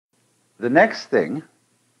The next thing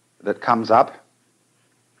that comes up,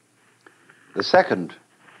 the second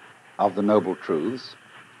of the Noble Truths,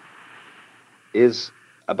 is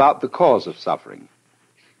about the cause of suffering.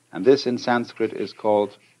 And this in Sanskrit is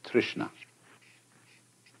called Trishna.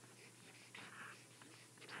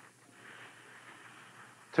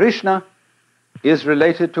 Trishna is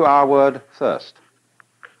related to our word thirst.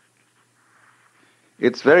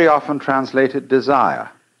 It's very often translated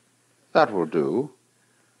desire. That will do.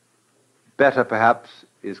 Better, perhaps,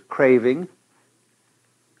 is craving,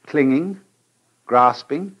 clinging,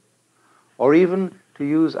 grasping, or even, to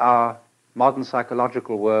use our modern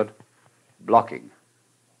psychological word, blocking.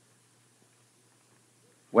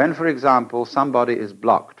 When, for example, somebody is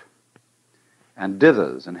blocked and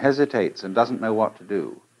dithers and hesitates and doesn't know what to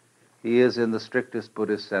do, he is, in the strictest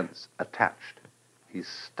Buddhist sense, attached. He's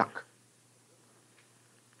stuck.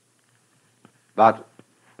 But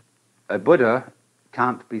a Buddha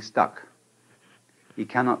can't be stuck. He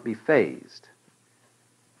cannot be phased.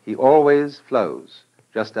 He always flows,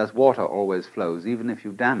 just as water always flows, even if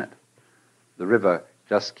you dam it. The river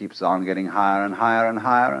just keeps on getting higher and higher and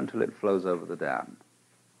higher until it flows over the dam.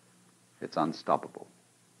 It's unstoppable.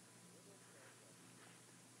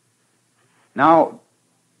 Now,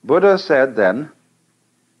 Buddha said then,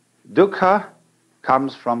 dukkha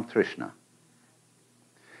comes from Trishna.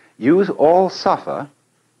 You all suffer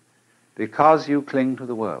because you cling to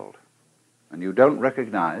the world, and you don't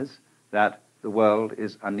recognize that the world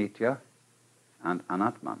is anitya and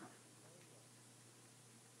anatman.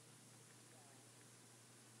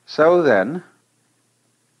 So then,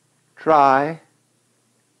 try,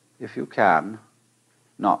 if you can,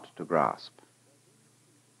 not to grasp.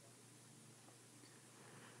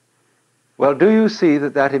 Well, do you see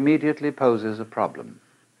that that immediately poses a problem?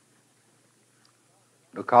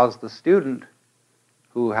 Because the student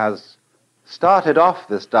who has started off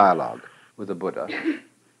this dialogue with the Buddha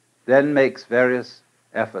then makes various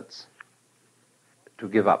efforts to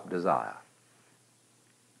give up desire,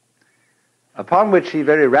 upon which he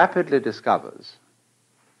very rapidly discovers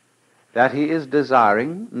that he is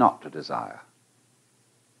desiring not to desire.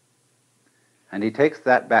 And he takes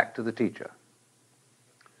that back to the teacher,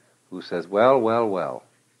 who says, well, well, well.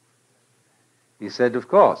 He said, of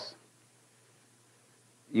course,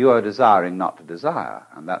 you are desiring not to desire,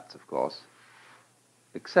 and that's, of course,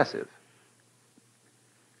 excessive.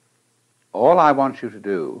 All I want you to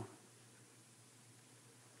do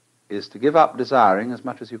is to give up desiring as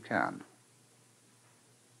much as you can.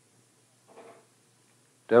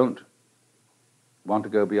 Don't want to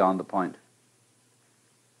go beyond the point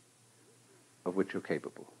of which you're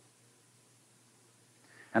capable.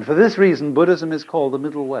 And for this reason, Buddhism is called the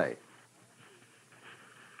middle way.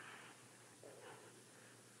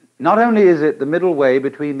 Not only is it the middle way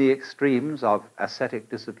between the extremes of ascetic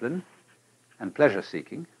discipline and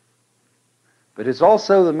pleasure-seeking, but it's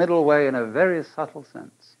also the middle way in a very subtle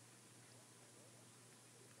sense.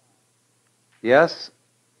 Yes,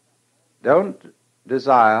 don't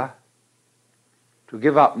desire to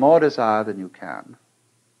give up more desire than you can.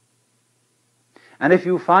 And if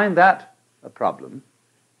you find that a problem,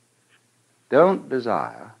 don't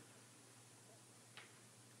desire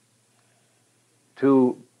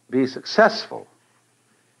to be successful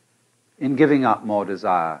in giving up more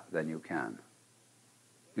desire than you can.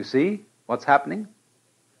 You see what's happening?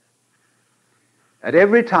 At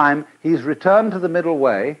every time he's returned to the middle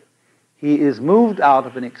way, he is moved out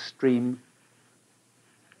of an extreme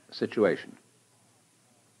situation.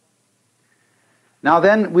 Now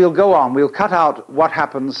then, we'll go on. We'll cut out what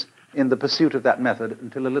happens in the pursuit of that method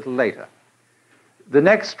until a little later. The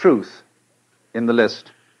next truth in the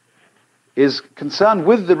list is concerned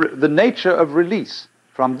with the nature of release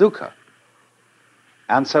from dukkha.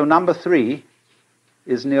 And so number 3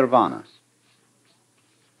 is nirvana.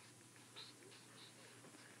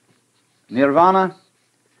 Nirvana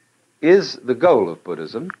is the goal of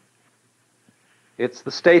Buddhism. It's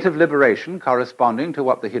the state of liberation corresponding to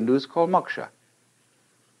what the Hindus call moksha.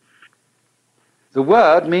 The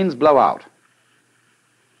word means blow out.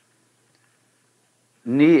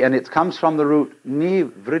 Ni, and it comes from the root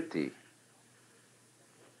nivritti.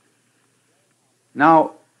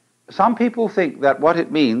 Now, some people think that what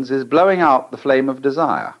it means is blowing out the flame of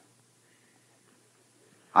desire.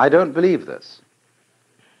 I don't believe this.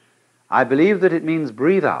 I believe that it means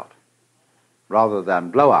breathe out rather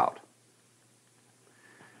than blow out.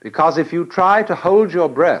 Because if you try to hold your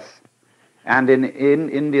breath, and in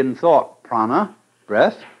Indian thought, prana,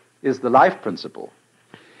 breath, is the life principle.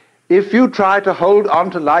 If you try to hold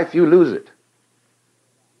on to life, you lose it.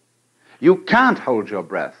 You can't hold your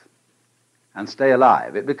breath and stay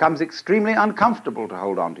alive. It becomes extremely uncomfortable to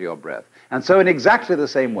hold on to your breath. And so in exactly the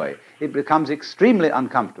same way, it becomes extremely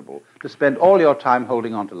uncomfortable to spend all your time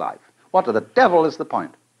holding on to life. What the devil is the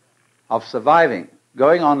point of surviving,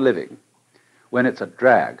 going on living, when it's a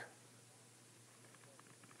drag?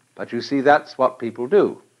 But you see, that's what people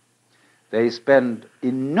do. They spend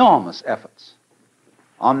enormous efforts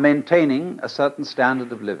on maintaining a certain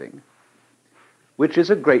standard of living, which is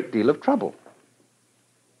a great deal of trouble.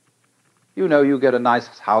 You know, you get a nice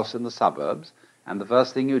house in the suburbs, and the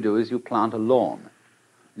first thing you do is you plant a lawn.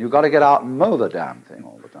 You've got to get out and mow the damn thing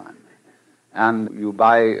all the time. And you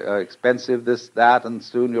buy expensive this, that, and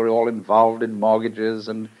soon you're all involved in mortgages,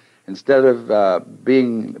 and instead of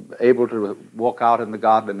being able to walk out in the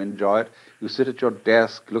garden and enjoy it, you sit at your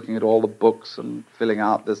desk looking at all the books and filling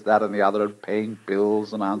out this, that, and the other, and paying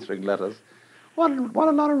bills and answering letters. What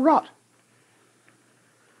a lot of rot.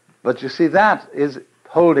 But you see, that is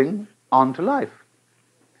holding on to life.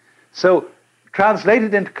 So,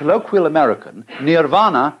 translated into colloquial American,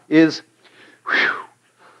 nirvana is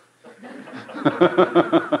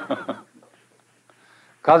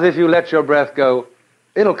because if you let your breath go,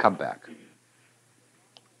 it'll come back.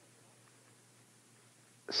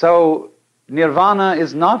 So, nirvana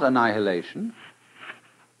is not annihilation.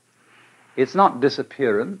 It's not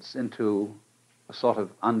disappearance into a sort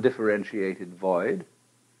of undifferentiated void.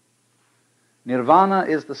 Nirvana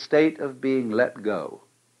is the state of being let go.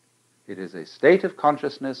 It is a state of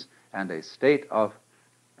consciousness and a state of,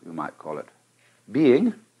 you might call it,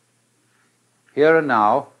 being, here and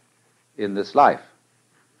now in this life.